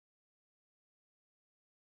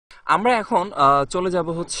আমরা এখন চলে যাব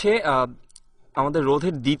হচ্ছে আমাদের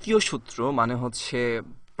রোধের দ্বিতীয় সূত্র, মানে হচ্ছে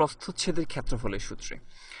প্রস্থচ্ছেদের ক্ষেত্রফলের সূত্রে।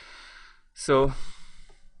 সো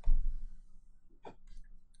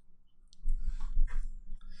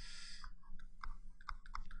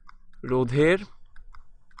রোধের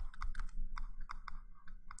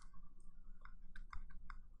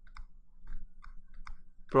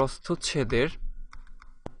প্রস্থচ্ছেদের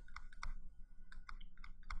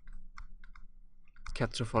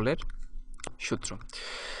ক্ষেত্রফলের সূত্র।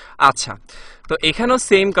 আচ্ছা, তো এখানেও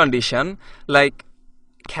সেম কন্ডিশন, লাইক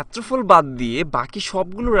ক্ষেত্রফল বাদ দিয়ে বাকি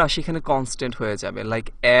সবগুলো রাশি এখানে কনস্ট্যান্ট হয়ে যাবে, লাইক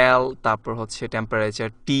এল, তারপর হচ্ছে টেম্পারেচার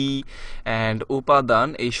টি অ্যান্ড উপাদান,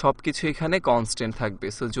 এই সব কিছু এখানে কনস্ট্যান্ট থাকবে।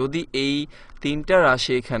 সো যদি এই তিনটা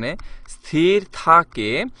রাশি এখানে স্থির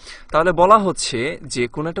থাকে তাহলে বলা হচ্ছে যে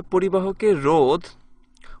কোনো একটা পরিবাহকের রোধ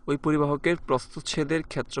ওই পরিবাহকের প্রস্থচ্ছেদের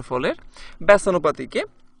ক্ষেত্রফলের ব্যাসানুপাতিকে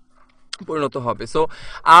পরিণত হবে। So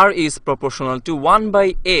R is proportional to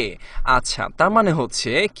 1/a। আচ্ছা, তার মানে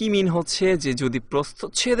হচ্ছে কি মিন হচ্ছে যে যদি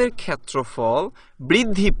প্রস্থচ্ছেদের ক্ষেত্রফল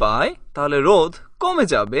বৃদ্ধি পায় তাহলে রোধ কমে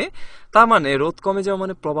যাবে, তার মানে রোধ কমে যাওয়া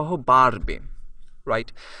মানে প্রবাহ বাড়বে, রাইট?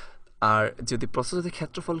 আর যদি প্রস্থচ্ছেদের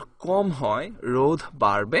ক্ষেত্রফল কম হয় রোধ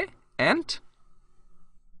বাড়বে, অ্যান্ড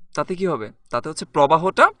তাতে কি হবে? তাতে হচ্ছে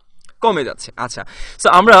প্রবাহটা কমে যাচ্ছে। আচ্ছা, সো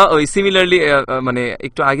আমরা ওই সিমিলারলি মানে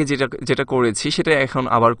একটু আগে যেটা যেটা করেছি সেটা এখন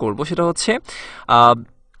আবার করব। সেটা হচ্ছে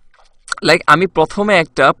লাইক আমি প্রথমে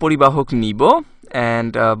একটা পরিবাহক নিব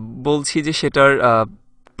অ্যান্ড বলছি যে সেটার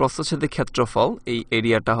প্রস্থচ্ছেদের ক্ষেত্রফল এই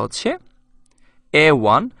এরিয়াটা হচ্ছে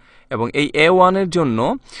A1, এবং এই A1 এর জন্য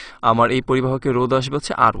আমার এই পরিবাহকের রোধ আসবে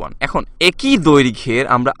হচ্ছে R1। এখন একই দৈর্ঘ্যের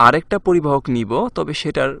আমরা আরেকটা পরিবাহক নিব, তবে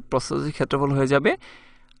সেটার প্রস্থচ্ছেদের ক্ষেত্রফল হয়ে যাবে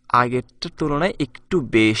আগেরটার তুলনায় একটু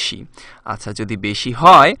বেশি। আচ্ছা, যদি বেশি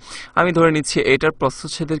হয় আমি ধরে নিচ্ছি এটার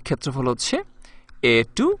প্রস্থচ্ছেদের ক্ষেত্রফল হচ্ছে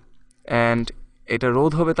A2 অ্যান্ড এটা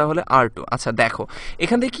রোধ হবে তাহলে R2। আচ্ছা, দেখো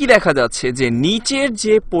এখান থেকে কি দেখা যাচ্ছে যে নিচের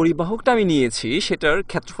যে পরিবাহকটা আমি নিয়েছি সেটার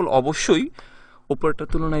ক্ষেত্রফল অবশ্যই উপরটার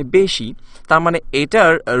তুলনায় বেশি, তার মানে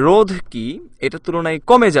এটার রোধ কি এটার তুলনায়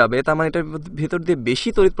কমে যাবে, তার মানে এটার ভেতর দিয়ে বেশি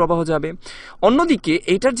তড়িৎ প্রবাহ যাবে। অন্যদিকে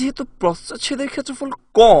এটার যেহেতু প্রস্থচ্ছেদের ক্ষেত্রফল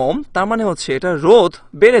কম, তার মানে হচ্ছে এটার রোধ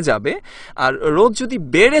বেড়ে যাবে, আর রোধ যদি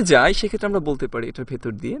বেড়ে যায় সেক্ষেত্রে আমরা বলতে পারি এটার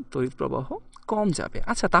ভেতর দিয়ে তড়িৎ প্রবাহ কম যাবে।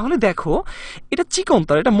 আচ্ছা, তাহলে দেখো এটা চিকন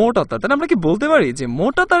তার, এটা মোটা তার, তাহলে আমরা কি বলতে পারি যে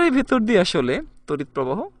মোটা তারের ভেতর দিয়ে আসলে তড়িৎ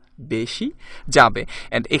প্রবাহ বেশি যাবে।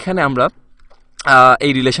 অ্যান্ড এখানে আমরা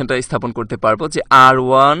এই রিলেশনটা স্থাপন করতে পারবো যে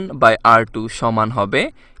R1/R2 সমান হবে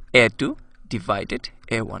A2 ডিভাইডেড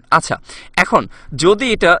A1। আচ্ছা, এখন যদি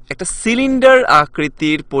এটা একটা সিলিন্ডার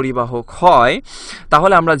আকৃতির পরিবাহক হয়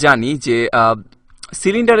তাহলে আমরা জানি যে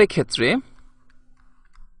সিলিন্ডারের ক্ষেত্রে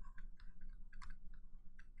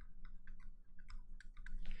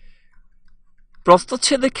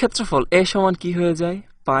প্রস্থচ্ছেদের ক্ষেত্রফল A সমান কি হয়ে যায়?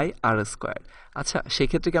 πr²। আচ্ছা,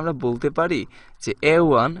 সেক্ষেত্রে কি আমরা বলতে পারি যে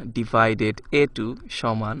A1 ডিভাইডেড A2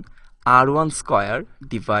 সমান R1²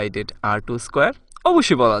 ডিভাইডেড R2²?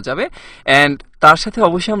 অবশ্যই বলা যাবে, অ্যান্ড তার সাথে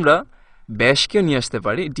অবশ্যই আমরা ব্যাসকেও নিয়ে আসতে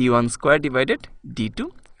পারি D1² ডিভাইডেড D2²।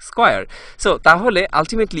 সো তাহলে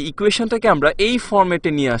আলটিমেটলি ইকুয়েশনটাকে আমরা এই ফরম্যাটে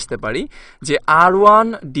নিয়ে আসতে পারি যে R1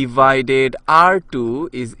 divided R2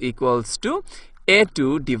 is equals to A2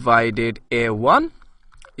 divided A1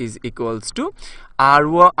 is equals to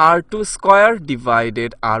R2²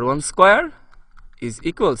 divided R1² is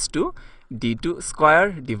equals to D2²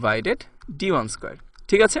 divided D1²।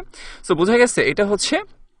 ঠিক আছে? সো বোঝা গেছে এটা হচ্ছে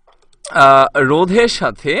রোধের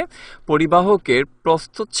সাথে পরিবাহকের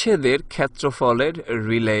প্রস্থচ্ছেদের ক্ষেত্রফলের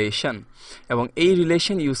রিলেশন, এবং এই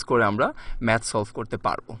রিলেশন ইউজ করে আমরা ম্যাথ সলভ করতে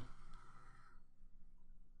পারবো।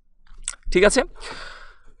 ঠিক আছে?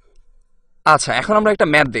 আচ্ছা, এখন আমরা একটা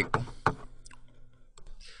ম্যাথ দেখব।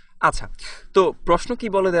 আচ্ছা, তো প্রশ্ন কি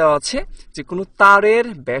বলে দেওয়া আছে যে কোনো তারের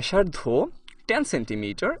ব্যাসার্ধ 10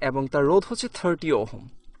 সেন্টিমিটার এবং তার রোধ হচ্ছে 30 ওহম।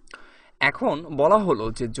 এখন বলা হলো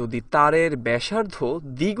যে যদি তারের ব্যাসার্ধ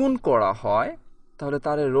দ্বিগুণ করা হয় তাহলে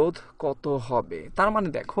তারের রোধ কত হবে। তার মানে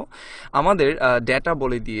দেখো আমাদের ডেটা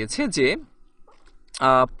বলে দিয়েছে যে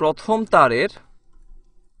প্রথম তারের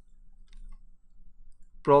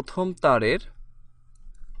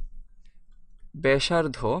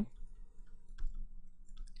ব্যাসার্ধ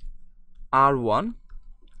R1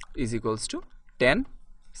 is equals to 10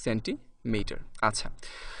 centimetre. আচ্ছা,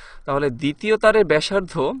 তাহলে দ্বিতীয় তারের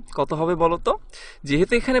ব্যাসার্ধ কত হবে বলো তো?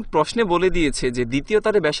 যেহেতু এখানে প্রশ্নে বলে দিয়েছে যে দ্বিতীয়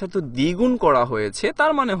তারের ব্যাসার্ধ দ্বিগুণ করা হয়েছে,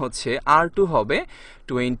 তার মানে হচ্ছে R2 হবে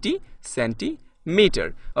 20 সেন্টিমিটার।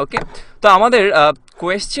 ওকে, তো আমাদের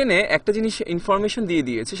কোয়েশ্চেনে একটা জিনিস ইনফরমেশন দিয়ে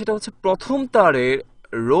দিয়েছে, সেটা হচ্ছে প্রথম তারের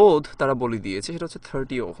রোধ তারা বলে দিয়েছে সেটা হচ্ছে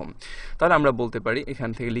 30 ওহম। তাহলে আমরা বলতে পারি, এখান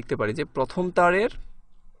থেকে লিখতে পারি যে প্রথম তারের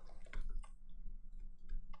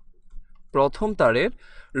প্রথম তারের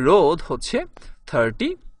রোধ হচ্ছে 30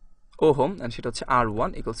 ওহম এন্ড সেটা হচ্ছে R1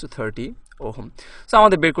 equals to 30 ohm. So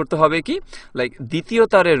আমাদের বের করতে হবে কি লাইক দ্বিতীয়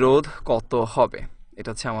তারের রোধ কত হবে, এটা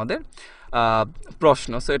হচ্ছে আমাদের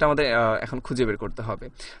প্রশ্ন। সো এটা আমাদের এখন খুঁজে বের করতে হবে।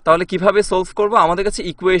 তাহলে কিভাবে সলভ করব? আমাদের কাছে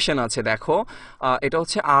ইকুয়েশন আছে, দেখো এটা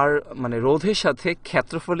হচ্ছে আর মানে রোধের সাথে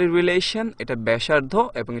ক্ষেত্রফলের রিলেশন, এটা ব্যাসার্ধ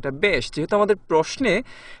এবং এটা ব্যাস। যেহেতু আমাদের প্রশ্নে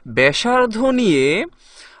ব্যাসার্ধ নিয়ে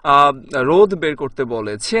রোধ বের করতে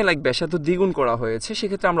বলেছে, লাইক ব্যাসার্ধ দ্বিগুণ করা হয়েছে,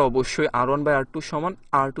 সেক্ষেত্রে আমরা অবশ্যই R1/R2 সমান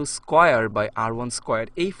R2 square by R1 square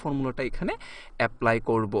এই ফর্মুলাটা এখানে অ্যাপ্লাই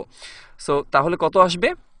করব। সো তাহলে কত আসবে?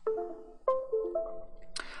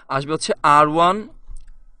 আসবে হচ্ছে R1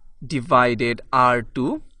 ডিভাইডেড R2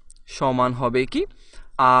 সমান হবে কি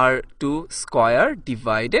R2 square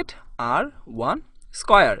divided R1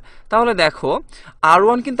 square. তাহলে দেখো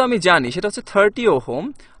R1 কিন্তু আমি জানি সেটা হচ্ছে 30 ওহম,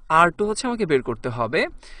 R2 হচ্ছে আমাকে বের করতে হবে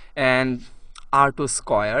অ্যান্ড R2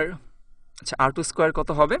 স্কয়ার। আচ্ছা R2 স্কয়ার কত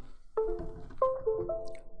হবে?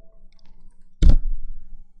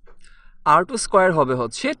 R2 স্কয়ার হবে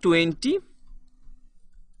হচ্ছে 20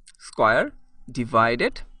 স্কয়ার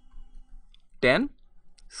ডিভাইডেড 10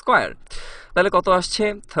 স্কয়ার। তাহলে কত আসছে?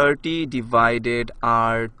 30 divided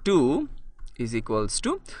R2 is equals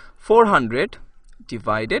to 400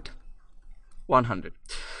 divided 100।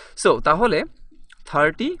 So তাহলে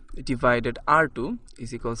 30 divided R2 is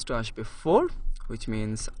equals to আসবে 4, which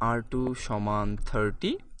means R2 সমান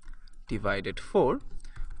 30 ডিভাইডেড 4,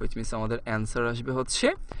 which means আমাদের অ্যান্সার আসবে হচ্ছে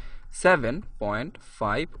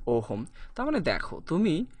 7.5 ওহম। তার মানে দেখো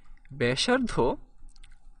তুমি ব্যাসার্ধ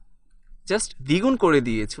জাস্ট দ্বিগুণ করে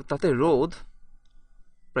দিয়েছো, তাতে রোধ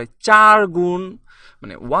প্রায় 4 গুণ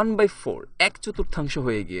মানে 1/4 1/4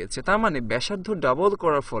 হয়ে গিয়েছে। তার মানে ব্যাসার্ধ ডাবল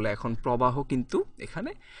করার ফলে এখন প্রবাহ কিন্তু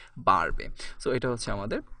এখানে বাড়বে। সো এটা হচ্ছে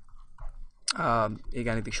আমাদের এই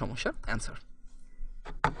গাণিতিক সমস্যার অ্যান্সার।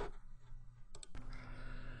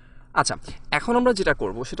 আচ্ছা এখন আমরা যেটা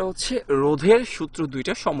করব সেটা হচ্ছে রোধের সূত্র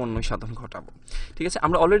দুইটা সমন্বয় সাধন ঘটাবো। ঠিক আছে,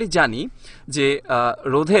 আমরা অলরেডি জানি যে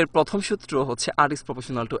রোধের প্রথম সূত্র হচ্ছে R is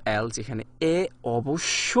proportional to L, যেখানে A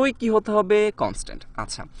অবশ্যই কি হতে হবে? কনস্ট্যান্ট।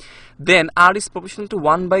 আচ্ছা দেন R is proportional to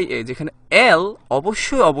 1/A, যেখানে L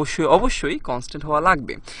অবশ্যই অবশ্যই অবশ্যই কনস্ট্যান্ট হওয়া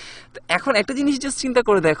লাগবে। তো এখন একটা জিনিস জাস্ট চিন্তা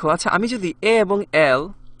করে দেখো, আচ্ছা আমি যদি A এবং L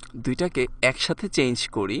দুইটাকে একসাথে চেঞ্জ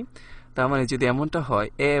করি, তার মানে যদি এমনটা হয়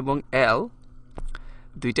A এবং L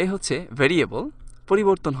দুইটাই হচ্ছে ভেরিয়েবল,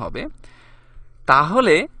 পরিবর্তন হবে,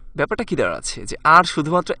 তাহলে ব্যাপারটা কি দাঁড়াচ্ছে যে আর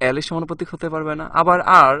শুধুমাত্র L এর সমানুপাতিক হতে পারবে না, আবার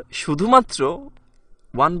আর শুধুমাত্র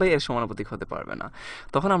 1/A এর সমানুপাতিক হতে পারবে না।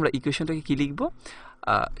 তখন আমরা ইকুয়েশনটাকে কি লিখবো?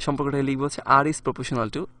 সম্পর্কটাকে লিখবো হচ্ছে R is proportional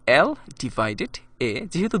to L divided A,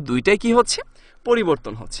 যেহেতু দুইটাই কি হচ্ছে?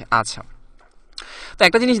 পরিবর্তন হচ্ছে। আচ্ছা তো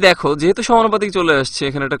একটা জিনিস দেখো, যেহেতু সমানুপাতিক চলে আসছে,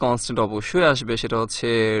 এখানে একটা কনস্ট্যান্ট অবশ্যই আসবে, সেটা হচ্ছে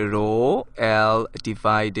রো L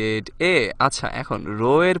ডিভাইডেড A। আচ্ছা এখন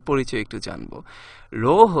রো এর পরিচয় একটু জানবো।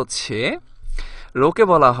 রো হচ্ছে, রোকে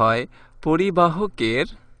বলা হয় পরিবাহকের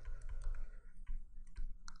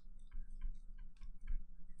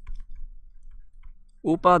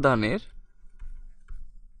উপাদানের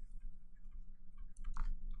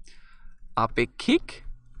আপেক্ষিক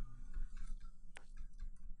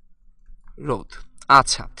রোধ।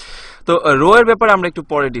 আচ্ছা তো রো এর ব্যাপারে আমরা একটু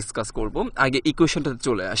পরে ডিসকাস করব, আগে ইকুয়েশনটাতে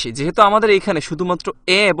চলে আসি। যেহেতু আমাদের এখানে শুধুমাত্র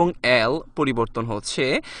A এবং L পরিবর্তন হচ্ছে,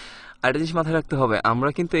 আরেকটা জিনিস মাথায় রাখতে হবে, আমরা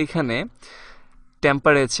কিন্তু এখানে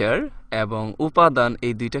টেম্পারেচার এবং উপাদান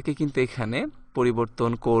এই দুইটাকে কিন্তু এখানে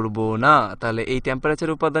পরিবর্তন করব না। তাহলে এই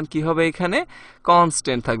টেম্পারেচার উপাদান কি হবে? এখানে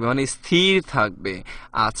কনস্ট্যান্ট থাকবে, মানে স্থির থাকবে।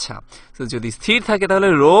 আচ্ছা তো যদি স্থির থাকে তাহলে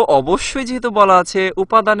রো অবশ্যই, যেহেতু বলা আছে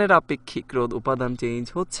উপাদানের আপেক্ষিক রোধ, উপাদান চেঞ্জ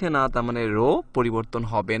হচ্ছে না, তার মানে রো পরিবর্তন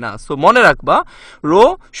হবে না। সো মনে রাখবা রো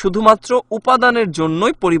শুধুমাত্র উপাদানের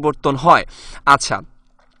জন্যই পরিবর্তন হয়। আচ্ছা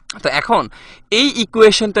তো এখন এই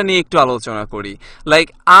ইকুয়েশনটা নিয়ে একটু আলোচনা করি, like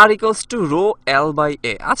R equals to rho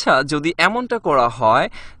L/A। আচ্ছা যদি এমনটা করা হয়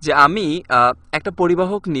যে আমি একটা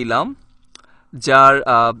পরিবাহক নিলাম যার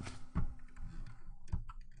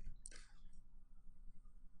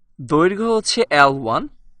দৈর্ঘ্য হচ্ছে L1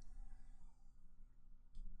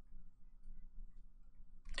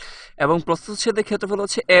 এবং প্রস্থচ্ছেদের ক্ষেত্রফল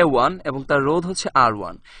হচ্ছে A1 এবং তার রোধ হচ্ছে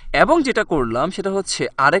R1, এবং যেটা করলাম সেটা হচ্ছে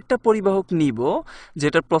আরেকটা পরিবাহক নিব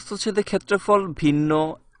যেটার প্রস্থচ্ছেদের ক্ষেত্রফল ভিন্ন,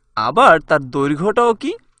 আবার তার দৈর্ঘ্যটাও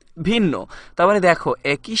কি ভিন্ন। তার মানে দেখো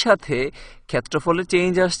একই সাথে ক্ষেত্রফলের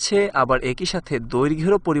চেঞ্জ আসছে, আবার একই সাথে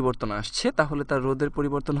দৈর্ঘ্যেরও পরিবর্তন আসছে, তাহলে তার রোধের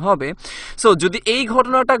পরিবর্তন হবে। সো যদি এই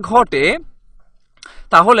ঘটনাটা ঘটে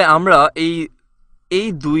তাহলে আমরা এই এই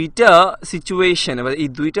দুইটা সিচুয়েশন বা এই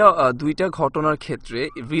দুইটা ঘটনার ক্ষেত্রে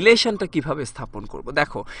রিলেশনটা কিভাবে স্থাপন করব?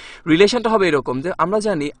 দেখো, রিলেশনটা হবে এরকম যে আমরা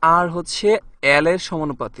জানি আর হচ্ছে এল এর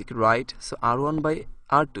সমানুপাতিক, রাইট? সো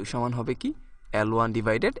R1/R2 সমান হবে কি L1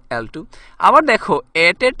 ডিভাইডেড L2। আবার দেখো,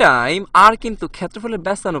 এট এ টাইম আর কিন্তু ক্ষেত্রফলের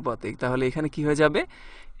ব্যস্তানুপাতিক, তাহলে এখানে কি হয়ে যাবে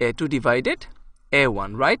A2 divided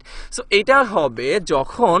A1, right? So এটা হবে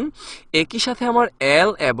যখন একই সাথে আমার L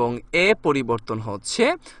এবং A পরিবর্তন হচ্ছে,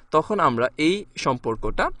 তখন আমরা এই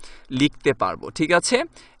সম্পর্কটা লিখতে পারবো, ঠিক আছে?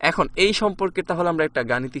 এখন এই সম্পর্কে তাহলে আমরা একটা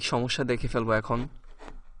গাণিতিক সমস্যা দেখে ফেলবো এখন।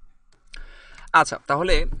 আচ্ছা,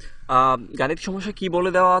 তাহলে গাণিতিক সমস্যা কি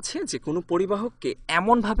বলে দেওয়া আছে যে কোনো পরিবাহককে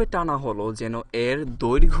এমনভাবে টানা হলো যেন এর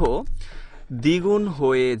দৈর্ঘ্য দ্বিগুণ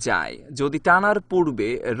হয়ে যায় যদি টানার পূর্বে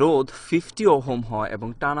রোধ 50 ওহম হয় এবং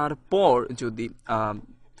টানার পর যদি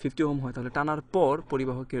 50 ওহম হয়, তাহলে টানার পর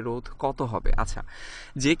পরিবাহকের রোধ কত হবে? আচ্ছা,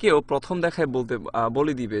 যে কেউ প্রথম দেখায়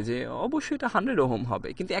বলে দিবে যে অবশ্যই এটা 100 ওহম হবে,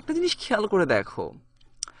 কিন্তু একটা জিনিস খেয়াল করে দেখো,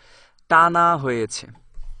 টানা হয়েছে,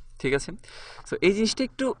 ঠিক আছে? সো এই জিনিসটা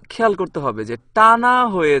একটু খেয়াল করতে হবে যে টানা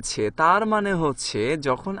হয়েছে তার মানে হচ্ছে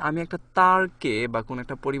যখন আমি একটা তারকে বা কোনো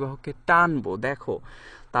একটা পরিবাহককে টানবো, দেখো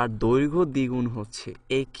তার দৈর্ঘ্য দ্বিগুণ হচ্ছে,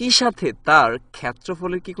 একই সাথে তার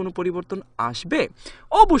ক্ষেত্রফলের কি কোনো পরিবর্তন আসবে?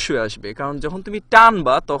 অবশ্যই আসবে, কারণ যখন তুমি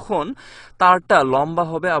টানবা তখন তারটা লম্বা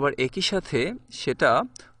হবে, আবার একই সাথে সেটা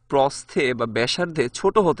প্রস্থে বা ব্যাসার্ধে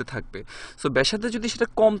ছোট হতে থাকবে। সো ব্যাসার্ধে যদি সেটা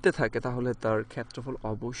কমতে থাকে তাহলে তার ক্ষেত্রফল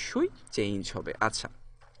অবশ্যই চেঞ্জ হবে। আচ্ছা,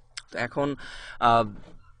 তো এখন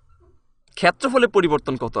ক্ষেত্রফলের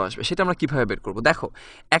পরিবর্তন কত আসবে সেটা আমরা কিভাবে বের করব? দেখো,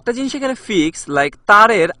 একটা জিনিস এখানে ফিক্স, লাইক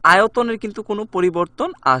তারের আয়তনের কিন্তু কোনো পরিবর্তন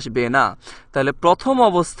আসবে না, তাহলে প্রথম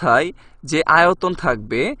অবস্থায় যে আয়তন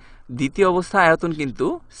থাকবে দ্বিতীয় অবস্থায় আয়তন কিন্তু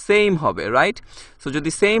সেম হবে, রাইট? সো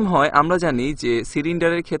যদি সেম হয়, আমরা জানি যে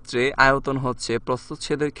সিলিন্ডারের ক্ষেত্রে আয়তন হচ্ছে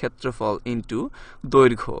প্রস্থচ্ছেদের ক্ষেত্রফল ইন্টু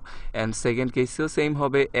দৈর্ঘ্য, অ্যান্ড সেকেন্ড কেসেও সেম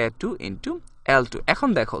হবে A2 ইন্টু L2। এখন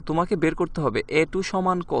দেখো, তোমাকে বের করতে হবে A2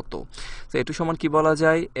 সমান কত। তো A2 সমান কি বলা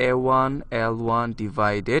যায়? A1 L1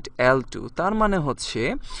 ডিভাইডেড L2, তার মানে হচ্ছে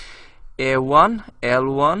A1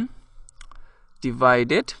 L1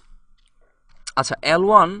 ডিভাইডেড, আচ্ছা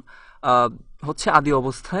L1 হচ্ছে আদি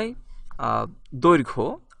অবস্থায় দৈর্ঘ্য,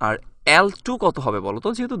 আর L2 কত হবে বলো তো?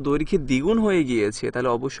 যেহেতু দৈর্ঘ্যে দ্বিগুণ হয়ে গিয়েছে তাহলে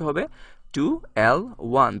অবশ্যই হবে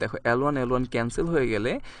 2L1। দেখো, L1 L1 ক্যান্সেল হয়ে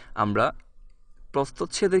গেলে আমরা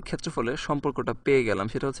প্রস্থচ্ছেদের ক্ষেত্রফলের সম্পর্কটা পেয়ে গেলাম,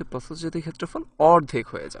 সেটা হচ্ছে প্রস্থচ্ছেদের ক্ষেত্রফল অর্ধেক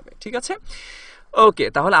হয়ে যাবে, ঠিক আছে? ওকে,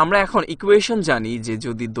 তাহলে আমরা এখন ইকুয়েশন জানি যে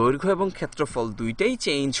যদি দৈর্ঘ্য এবং ক্ষেত্রফল দুইটাই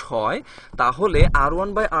চেঞ্জ হয় তাহলে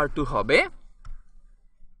R1/R2 হবে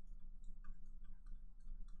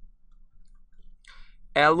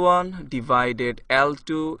L1 divided L2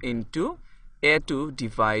 into A2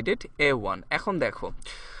 divided A1। এখন দেখো,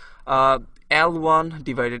 L1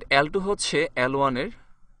 ডিভাইডেড L2 হচ্ছে L1 এর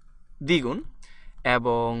দ্বিগুণ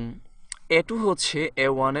এবং A2 হচ্ছে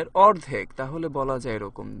A1 এর অর্ধেক, তাহলে বলা যায়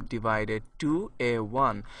এরকম ডিভাইডেড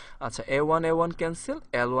 2A1। আচ্ছা, A1 A1 cancel,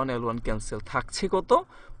 L1 L1 cancel, থাকছে কত?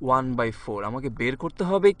 1/4। আমাকে বের করতে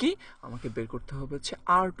হবে কি? আমাকে বের করতে হবে হচ্ছে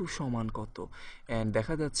R2 সমান কত, অ্যান্ড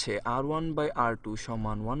দেখা যাচ্ছে R1/R2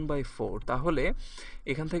 সমান 1/4। তাহলে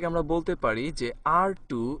এখান থেকে আমরা বলতে পারি যে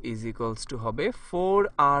R2 ইজ ইকুয়ালস টু হবে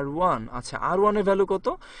 4R1। আচ্ছা, R1 এর ভ্যালু কত?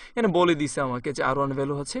 এখানে বলে দিছে আমাকে যে R1 এর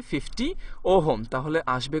ভ্যালু হচ্ছে 50 ওহম, তাহলে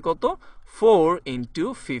আসবে কত? 4 into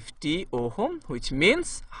 50 ohm, which means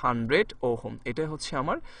 100 ohm. এটা হচ্ছে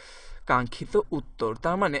আমার কাঙ্ক্ষিত উত্তর।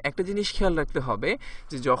 তার মানে একটা জিনিস খেয়াল রাখতে হবে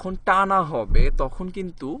যে যখন টানা হবে তখন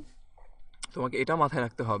কিন্তু তোমাকে এটা মাথায়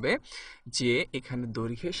রাখতে হবে যে এখানে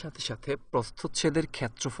দৈর্ঘ্যের সাথে সাথে প্রস্থচ্ছেদের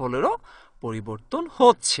ক্ষেত্রফলেরও পরিবর্তন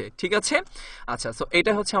হচ্ছে, ঠিক আছে? আচ্ছা, সো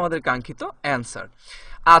এটা হচ্ছে আমাদের কাঙ্ক্ষিত অ্যান্সার।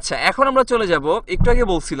 আচ্ছা, এখন আমরা চলে যাব, একটু আগে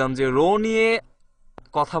বলছিলাম যে রো নিয়ে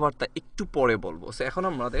কথাবার্তা একটু পরে বলবো। সো এখন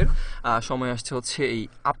আমাদের সময় আসছে হচ্ছে এই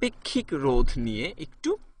আপেক্ষিক রোধ নিয়ে একটু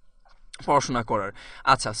পড়াশোনা করার।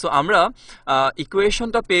 আচ্ছা, সো আমরা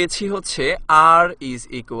ইকুয়েশনটা পেয়েছি হচ্ছে R is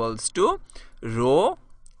equals to rho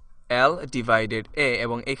L divided A,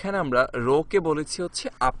 এবং এখানে আমরা রোকে বলেছি হচ্ছে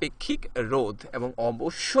আপেক্ষিক রোধ। এবং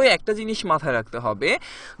অবশ্যই একটা জিনিস মাথায় রাখতে হবে,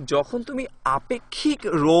 যখন তুমি আপেক্ষিক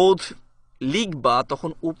রোধ লিখবা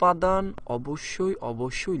তখন উপাদান অবশ্যই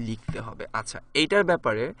অবশ্যই লিখতে হবে। আচ্ছা, এইটার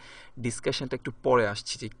ব্যাপারে ডিসকাশনটা একটু পরে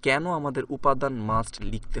আসছি যে কেন আমাদের উপাদান মাস্ট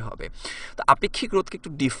লিখতে হবে। তো আপেক্ষিক রোধকে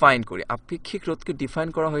একটু ডিফাইন করি। আপেক্ষিক রোধকে ডিফাইন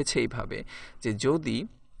করা হয়েছে এইভাবে যে যদি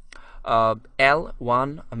L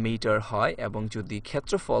 1 মিটার হয় এবং যদি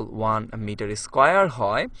ক্ষেত্রফল 1 মিটার স্কয়ার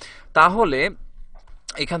হয় তাহলে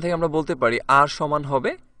এখান থেকে আমরা বলতে পারি R সমান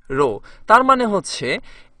হবে রো। তার মানে হচ্ছে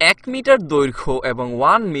 1 মিটার দৈর্ঘ্য এবং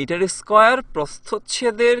 1 মিটার স্কয়ার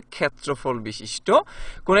প্রস্থচ্ছেদের ক্ষেত্রফল বিশিষ্ট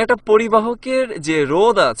কোন একটা পরিবাহকের যে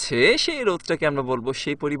রোধ আছে সেই রোধটাকে আমরা বলবো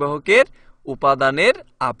সেই পরিবাহকের উপাদানের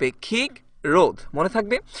আপেক্ষিক রোধ। মনে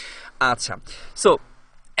থাকবে? আচ্ছা, সো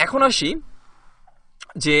এখন আসি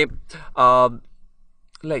যে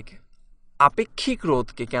লাইক আপেক্ষিক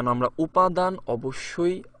রোধকে কেন আমরা উপাদান,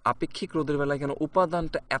 অবশ্যই আপেক্ষিক রোধের বেলায় কেন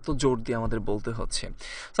উপাদানটা এত জোর দিয়ে আমাদের বলতে হচ্ছে।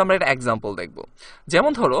 তো আমরা একটা এক্সাম্পল দেখব।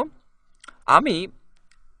 যেমন ধরো আমি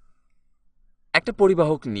একটা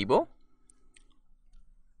পরিবাহক নিব,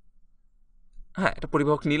 হ্যাঁ একটা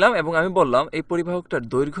পরিবাহক নিলাম এবং আমি বললাম এই পরিবাহকটার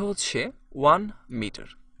দৈর্ঘ্য হচ্ছে 1 মিটার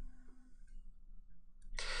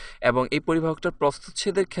এবং এই পরিবাহকটার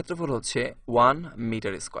প্রস্থচ্ছেদের ক্ষেত্রফল হচ্ছে 1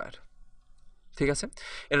 মিটার স্কয়ার। ঠিক আছে,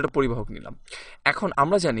 এটা একটা পরিবাহক নিলাম। এখন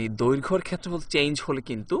আমরা জানি দৈর্ঘ্যের ক্ষেত্রফল চেঞ্জ হলে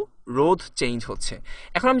কিন্তু রোধ চেঞ্জ হচ্ছে।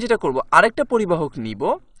 এখন আমি যেটা করব, আরেকটা পরিবাহক নিব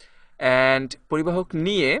অ্যান্ড পরিবাহক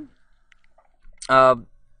নিয়ে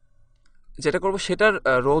যেটা করব সেটার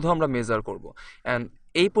রোধ আমরা মেজার করব। অ্যান্ড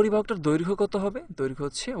এই পরিবাহকটার দৈর্ঘ্য কত হবে? দৈর্ঘ্য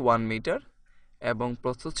হচ্ছে 1 মিটার এবং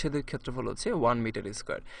প্রস্থচ্ছেদের ক্ষেত্রফল হচ্ছে 1 মিটার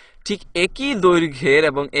স্কয়ার। ঠিক একই দৈর্ঘ্যের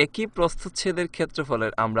এবং একই প্রস্থচ্ছেদের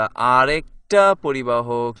ক্ষেত্রফলের আমরা আরেকটা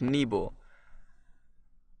পরিবাহক নিব,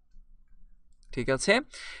 ঠিক আছে,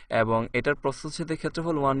 এবং এটার প্রস্থচ্ছেদের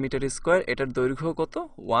ক্ষেত্রফল 1 মিটার স্কয়ার, এটার দৈর্ঘ্য কত?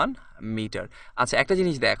 1 মিটার। আচ্ছা, একটা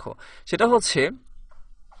জিনিস দেখো, সেটা হচ্ছে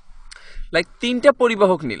লাইক 3টা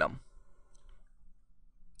পরিবাহক নিলাম।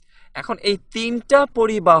 এখন এই 3টা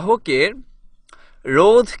পরিবাহকের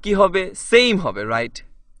রোধ কি হবে? সেম হবে, রাইট?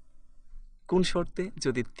 কোন শর্তে?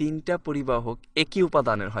 যদি 3টা পরিবাহক একই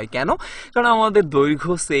উপাদানের হয়। কেন? কারণ আমাদের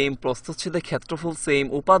দৈর্ঘ্য সেম, প্রস্থচ্ছেদের ক্ষেত্রফল সেম,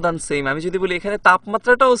 উপাদান সেম। আমি যদি বলি এখানে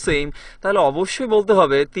তাপমাত্রাটাও সেম, তাহলে অবশ্যই বলতে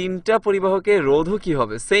হবে 3টা পরিবাহকের রোধও কি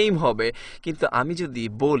হবে? সেম হবে। কিন্তু আমি যদি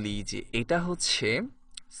বলি যে এটা হচ্ছে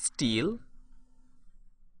স্টিল,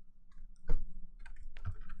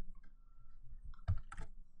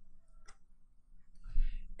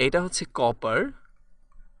 এটা হচ্ছে কপার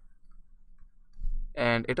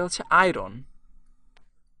অ্যান্ড এটা হচ্ছে আয়রন,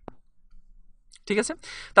 ঠিক আছে,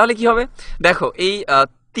 তাহলে কি হবে? দেখো এই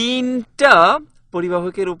 3টা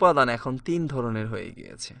পরিবাহকের উপাদান এখন 3 ধরনের হয়ে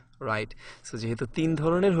গিয়েছে, রাইট? সো যেহেতু 3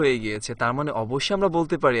 ধরনের হয়ে গিয়েছে তার মানে অবশ্যই আমরা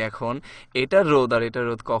বলতে পারি এখন এটার রোধ আর এটার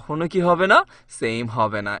রোধ কখনো কি হবে না? সেম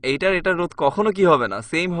হবে না। এটার রোধ কখনো কি হবে না?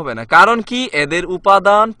 সেম হবে না। কারণ কি? এদের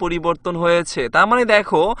উপাদান পরিবর্তন হয়েছে। তার মানে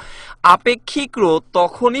দেখো আপেক্ষিক রোধ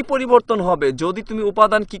তখনই পরিবর্তন হবে যদি তুমি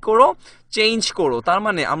উপাদান কি করো? চেঞ্জ করো। তার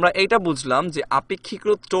মানে আমরা এটা বুঝলাম যে আপেক্ষিক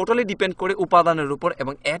রোধ টোটালি ডিপেন্ড করে উপাদানের উপর,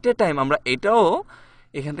 এবং এট এ টাইম আমরা এটাও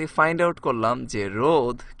এখান থেকে ফাইন্ড আউট করলাম যে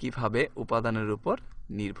রোধ কিভাবে উপাদানের উপর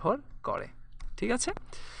নির্ভর করে। ঠিক আছে,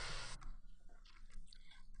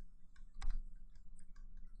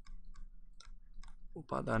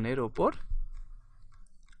 উপাদানের উপর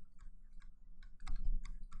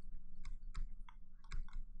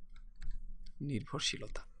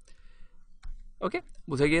নির্ভরশীলতা। ওকে,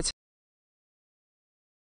 বুঝা গিয়েছে?